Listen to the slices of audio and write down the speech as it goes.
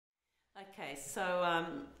Okay, so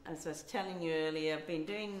as I was telling you earlier, I've been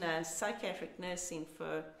doing psychiatric nursing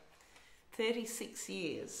for 36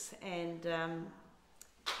 years, and in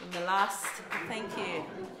the last, thank you,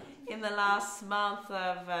 in the last month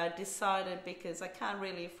I've decided, because I can't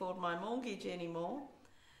really afford my mortgage anymore,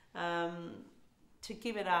 to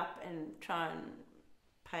give it up and try and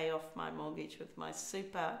pay off my mortgage with my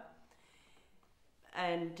super.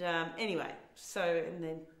 And anyway, so, and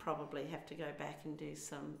then probably have to go back and do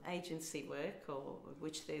some agency work, or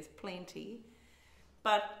which there's plenty.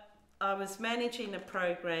 But I was managing a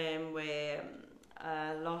program where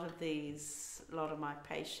a lot of my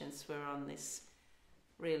patients were on this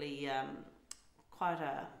really quite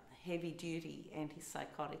a heavy duty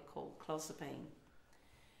antipsychotic called clozapine.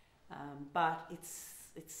 But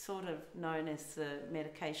it's sort of known as the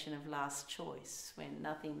medication of last choice. When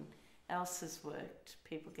nothing else has worked,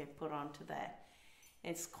 people get put onto that.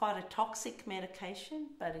 It's quite a toxic medication,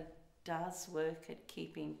 but it does work at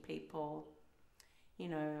keeping people, you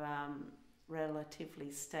know,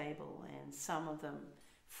 relatively stable, and some of them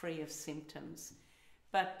free of symptoms.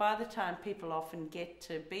 But by the time people often get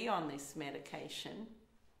to be on this medication,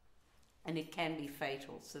 and it can be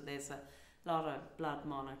fatal, so there's a lot of blood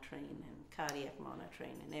monitoring and cardiac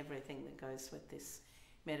monitoring and everything that goes with this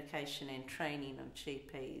medication, and training of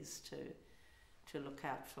GPs to look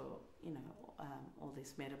out for, you know, all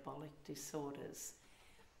these metabolic disorders.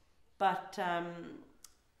 But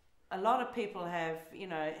a lot of people have, you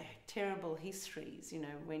know, terrible histories, you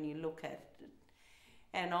know, when you look at it.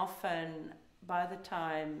 And often by the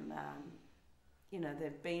time, you know,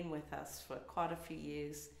 they've been with us for quite a few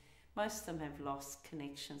years, most of them have lost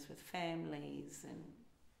connections with families. And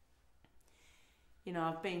you know,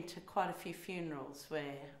 I've been to quite a few funerals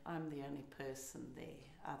where I'm the only person there,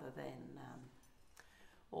 other than,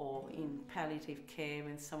 or in palliative care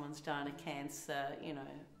when someone's dying of cancer, you know,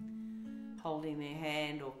 holding their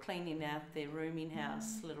hand, or cleaning out their rooming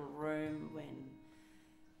house little room when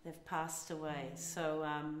they've passed away. So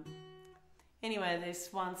anyway,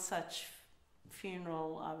 there's one such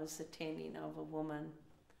funeral I was attending of a woman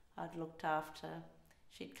I'd looked after.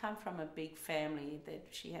 She'd come from a big family that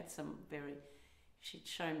she had some very... She'd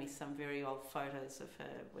shown me some very old photos of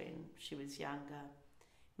her when she was younger,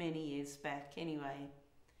 many years back. Anyway,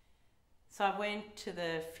 so I went to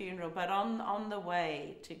the funeral, but on the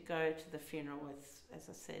way to go to the funeral with, as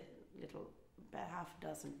I said, about half a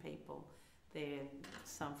dozen people there,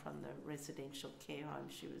 some from the residential care home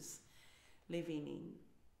she was living in.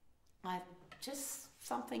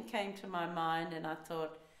 Something came to my mind, and I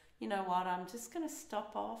thought, you know what, I'm just going to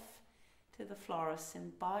stop off to the florist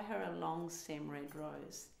and buy her a long stem red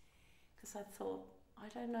rose, because I thought, I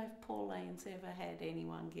don't know if Pauline's ever had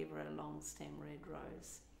anyone give her a long stem red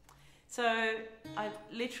rose. So I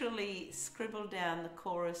literally scribbled down the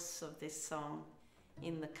chorus of this song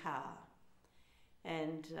in the car,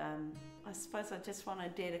 and I suppose I just want to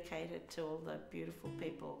dedicate it to all the beautiful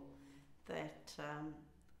people that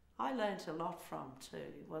I learnt a lot from too.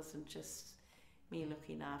 It wasn't just me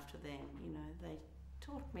looking after them, you know, they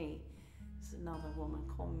taught me. There's another woman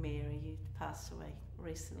called Mary who passed away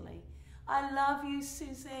recently. I love you,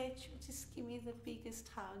 Suzette. She would just give me the biggest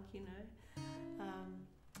hug, you know.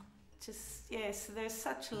 So there's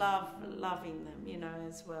such love loving them, you know,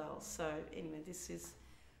 as well. So anyway, this is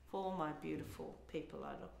for all my beautiful people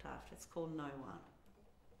I looked after. It's called No One.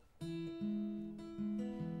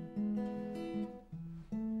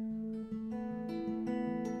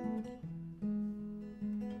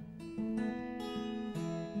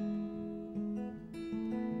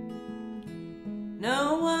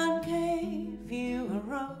 No one gave you a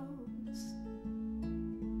rose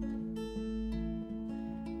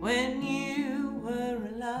when you were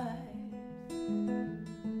alive.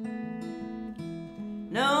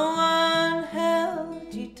 No one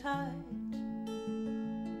held you tight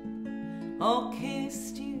or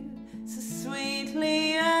kissed you so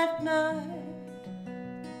sweetly at night.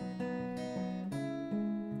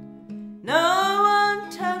 No one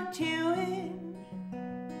tucked you in,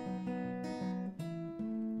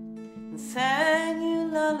 sang you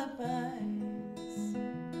lullabies.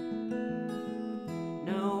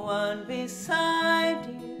 No one beside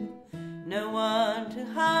you, no one to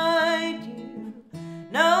hide you,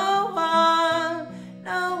 no one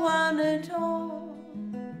at all.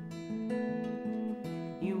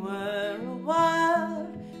 You were a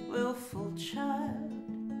wild, willful child,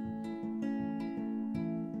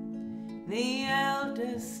 the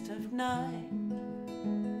eldest of 9.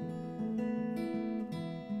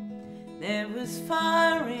 There was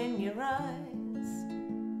fire in your eyes,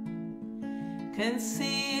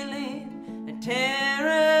 concealing a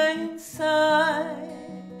terror inside.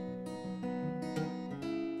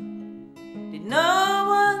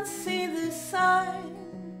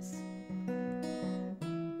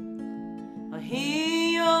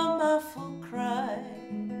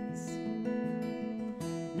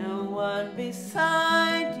 one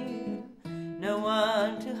beside you, no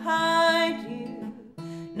one to hide you,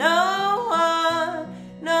 no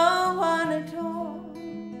one at all.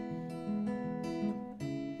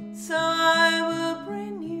 So I will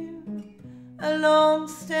bring you a long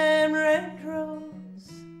stem red rose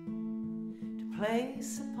to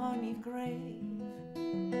place upon your grave.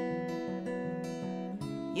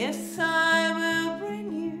 Yes, I will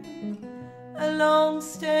bring you a long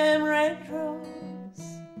stem red rose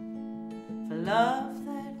for love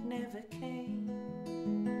that never came,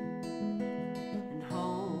 and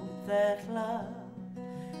hope that love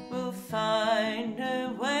will find a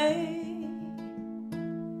way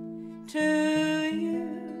to you.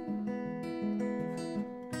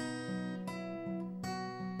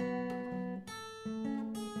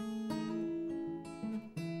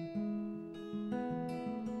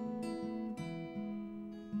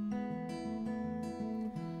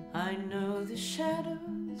 I know the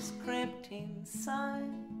shadows crept inside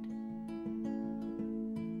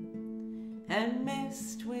and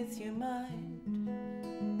messed with your mind.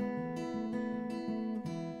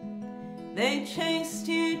 They chased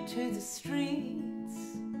you to the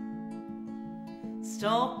streets,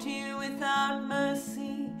 stalked you without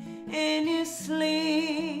mercy in your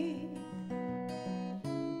sleep,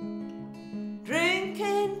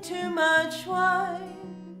 drinking too much wine.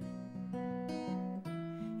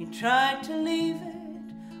 You tried to leave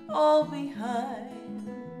it all behind.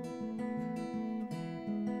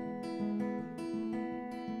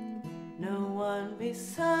 No one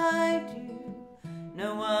beside you,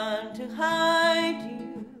 no one to hide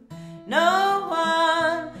you, no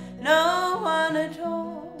one at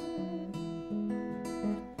all.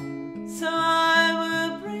 So I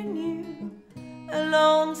will bring you a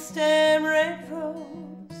long stem red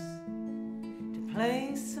rose to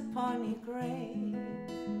place upon your grave.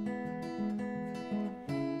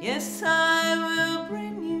 Yes, I will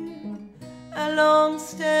bring you a long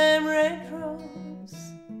stem red rose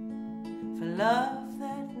for love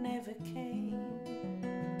that never came,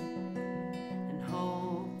 and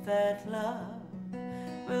hope that love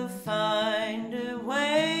will find a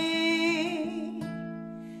way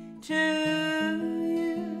to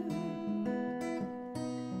you.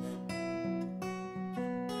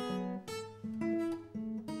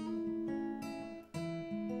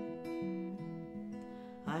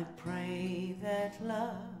 I pray that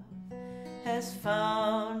love has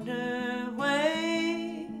found a way